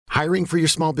Hiring for your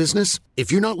small business?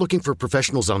 If you're not looking for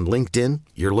professionals on LinkedIn,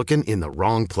 you're looking in the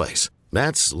wrong place.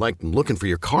 That's like looking for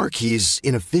your car keys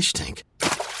in a fish tank.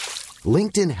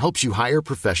 LinkedIn helps you hire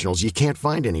professionals you can't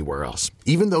find anywhere else,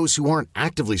 even those who aren't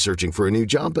actively searching for a new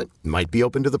job but might be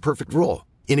open to the perfect role.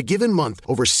 In a given month,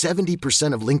 over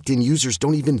 70% of LinkedIn users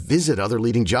don't even visit other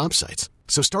leading job sites.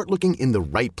 So start looking in the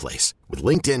right place. With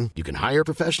LinkedIn, you can hire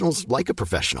professionals like a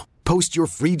professional. Post your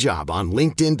free job on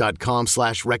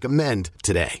linkedin.com/recommend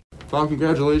today. Bob,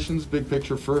 congratulations. Big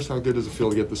picture first. How good does it feel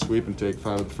to get the sweep and take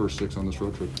 5 of the first 6 on this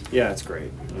road trip? Yeah, it's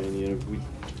great. I mean, we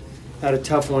had a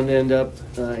tough one to end up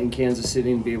in Kansas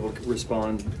City and be able to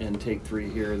respond and take 3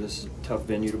 here. This is a tough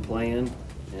venue to play in,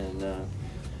 and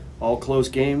all close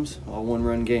games, all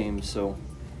one-run games, so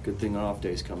good thing an off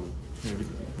day's coming. You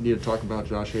need to talk about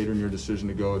Josh Hader and your decision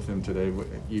to go with him today.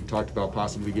 You talked about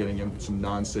possibly getting him some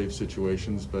non-safe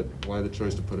situations, but why the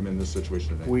choice to put him in this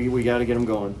situation today? We got to get him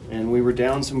going, and we were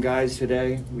down some guys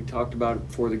today. We talked about it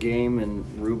before the game, and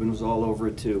Ruben was all over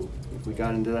it too. If we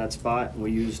got into that spot and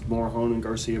we used Morahone and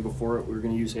Garcia before it, we were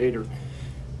going to use Hader.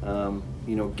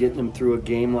 Getting him through a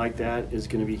game like that is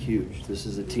going to be huge. This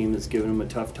is a team that's given him a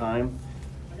tough time.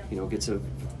 Gets a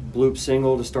bloop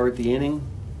single to start the inning.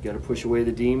 You got to push away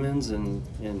the demons and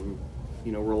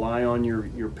rely on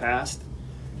your past,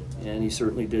 and he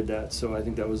certainly did that. So I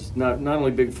think that was not only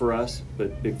big for us,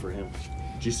 but big for him.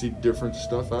 Did you see different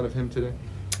stuff out of him today?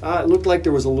 It looked like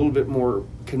there was a little bit more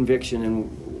conviction in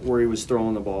where he was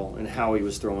throwing the ball and how he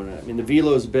was throwing it. I mean, the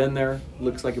velo's been there.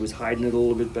 Looks like he was hiding it a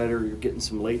little bit better. You're getting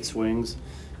some late swings.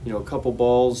 A couple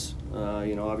balls.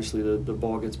 Obviously the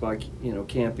ball gets by,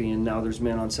 Campy, and now there's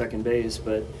men on second base.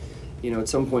 But, at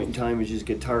some point in time, you just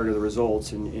get tired of the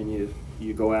results and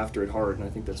you go after it hard, and I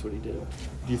think that's what he did.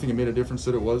 Do you think it made a difference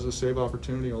that it was a save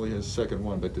opportunity? Only his second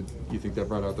one, but do you think that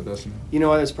brought out the best in him?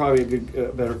 That's probably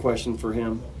a better question for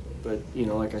him. But,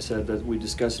 like I said, that we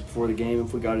discussed it before the game.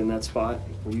 If we got in that spot,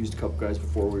 we used a couple guys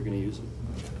before we were going to use them.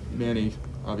 Manny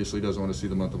obviously doesn't want to see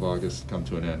the month of August come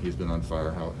to an end. He's been on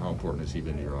fire. How important has he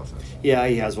been to your offense? Yeah,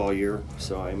 he has all year.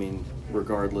 So,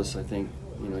 regardless, I think,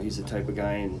 he's the type of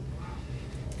guy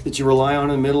that you rely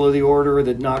on in the middle of the order,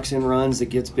 that knocks in runs, that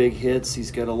gets big hits. He's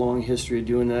got a long history of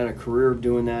doing that, a career of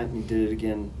doing that, and he did it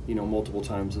again, multiple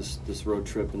times this road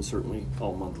trip and certainly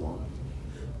all month long.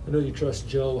 I know you trust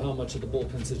Joe. How much of the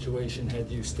bullpen situation had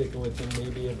you sticking with him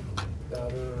maybe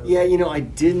better? Yeah, I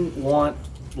didn't want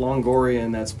Longoria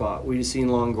in that spot. We've seen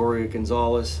Longoria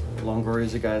Gonzalez. Longoria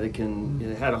is a guy that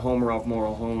had a homer off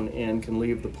Morahone and can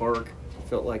leave the park. I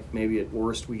felt like maybe at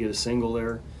worst we get a single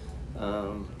there.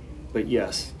 But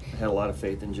yes, I had a lot of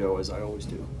faith in Joe, as I always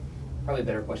do. Probably a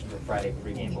better question for Friday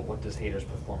pregame, but what does Hader's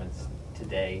performance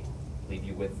today leave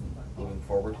you with moving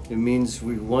forward? It means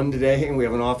we won today and we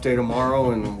have an off day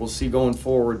tomorrow, and we'll see going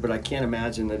forward, but I can't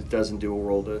imagine that it doesn't do a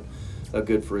world of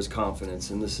good for his confidence.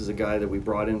 And this is a guy that we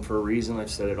brought in for a reason.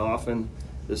 I've said it often.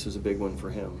 This was a big one for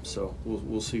him, so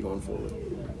we'll see going forward.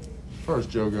 As far as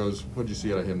Joe goes, what did you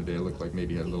see out of him today? It looked like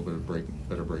maybe he had a little bit of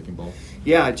better breaking ball.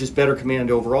 Yeah, just better command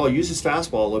overall. Use his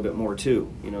fastball a little bit more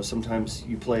too. Sometimes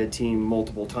you play a team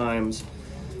multiple times.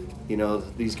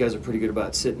 These guys are pretty good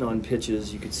about sitting on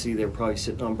pitches. You could see they're probably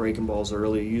sitting on breaking balls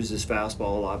early. Used his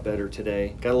fastball a lot better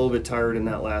today. Got a little bit tired in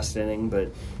that last inning,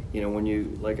 but when you're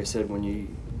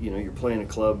playing a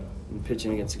club and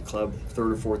pitching against a club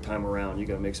third or fourth time around, you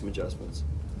got to make some adjustments.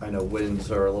 I know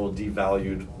wins are a little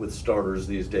devalued with starters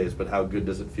these days, but how good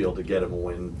does it feel to get him a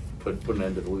win, put an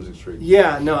end to the losing streak?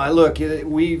 Yeah, no,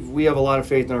 we have a lot of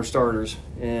faith in our starters,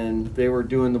 and they were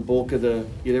doing the bulk of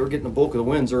they were getting the bulk of the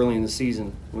wins early in the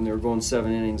season when they were going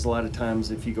 7 innings. A lot of times,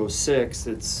 if you go 6,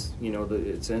 it's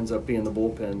it ends up being the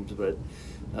bullpen. But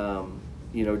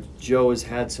Joe has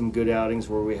had some good outings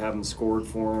where we haven't scored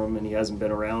for him, and he hasn't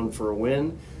been around for a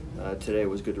win. Today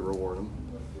was good to reward him.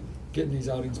 Getting these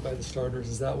outings by the starters,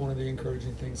 is that one of the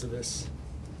encouraging things of this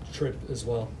trip as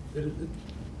well?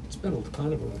 It's been a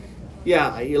kind of a...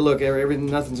 Yeah, look,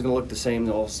 nothing's going to look the same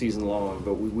all season long,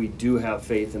 but we do have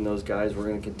faith in those guys. We're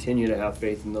going to continue to have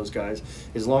faith in those guys.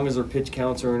 As long as their pitch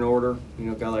counts are in order,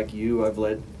 a guy like you, I've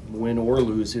let win or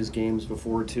lose his games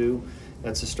before too.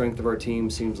 That's the strength of our team.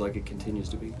 Seems like it continues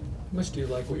to be. How much do you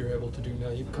like what you're able to do now?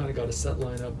 You've kind of got a set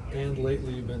lineup, and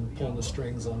lately you've been pulling the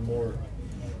strings on more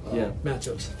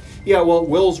matchups. Yeah, well,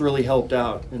 Will's really helped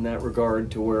out in that regard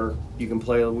to where you can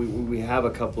play. We have a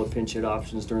couple of pinch hit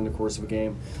options during the course of a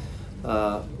game.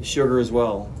 Sugar as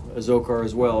well, Zokar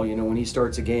as well. When he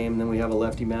starts a game, then we have a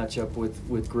lefty matchup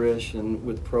with Grish, and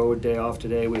with Pro a day off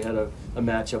today, we had a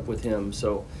matchup with him.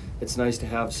 So it's nice to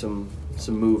have some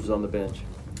moves on the bench.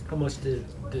 How much did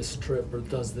this trip, or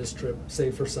does this trip, say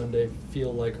for Sunday,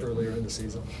 feel like earlier in the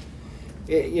season?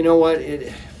 You know what?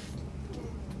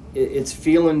 it's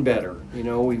feeling better. You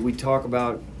know, we talk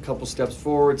about a couple steps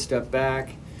forward, step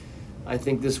back. I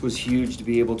think this was huge to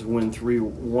be able to win 3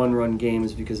 one-run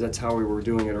games, because that's how we were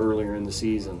doing it earlier in the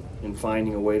season, and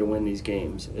finding a way to win these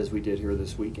games as we did here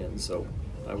this weekend. So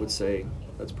I would say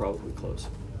that's probably close.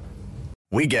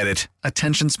 We get it.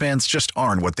 Attention spans just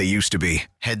aren't what they used to be.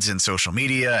 Heads in social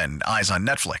media and eyes on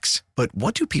Netflix. But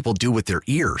what do people do with their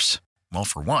ears? Well,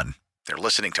 for one, they're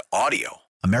listening to audio.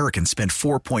 Americans spend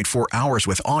 4.4 hours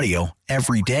with audio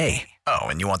every day. Oh,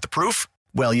 and you want the proof?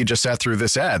 Well, you just sat through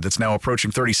this ad that's now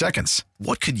approaching 30 seconds.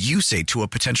 What could you say to a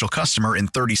potential customer in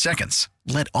 30 seconds?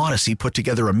 Let Odyssey put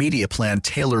together a media plan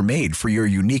tailor-made for your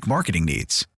unique marketing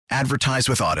needs. Advertise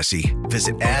with Odyssey.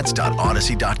 Visit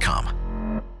ads.odyssey.com.